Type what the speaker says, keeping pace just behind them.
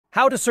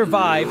How to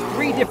survive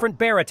 3 different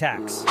bear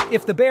attacks.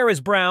 If the bear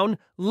is brown,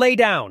 lay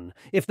down.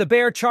 If the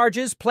bear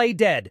charges, play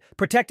dead,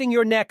 protecting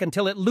your neck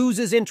until it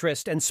loses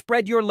interest and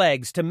spread your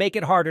legs to make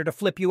it harder to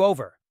flip you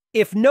over.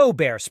 If no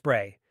bear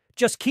spray,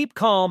 just keep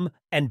calm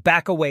and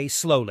back away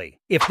slowly.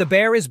 If the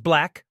bear is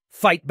black,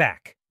 fight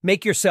back.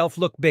 Make yourself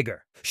look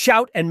bigger.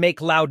 Shout and make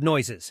loud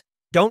noises.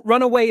 Don't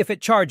run away if it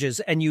charges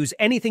and use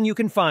anything you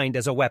can find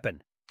as a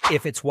weapon.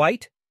 If it's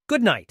white,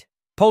 good night.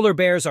 Polar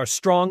bears are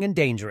strong and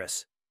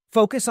dangerous.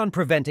 Focus on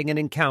preventing an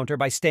encounter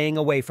by staying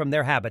away from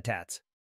their habitats.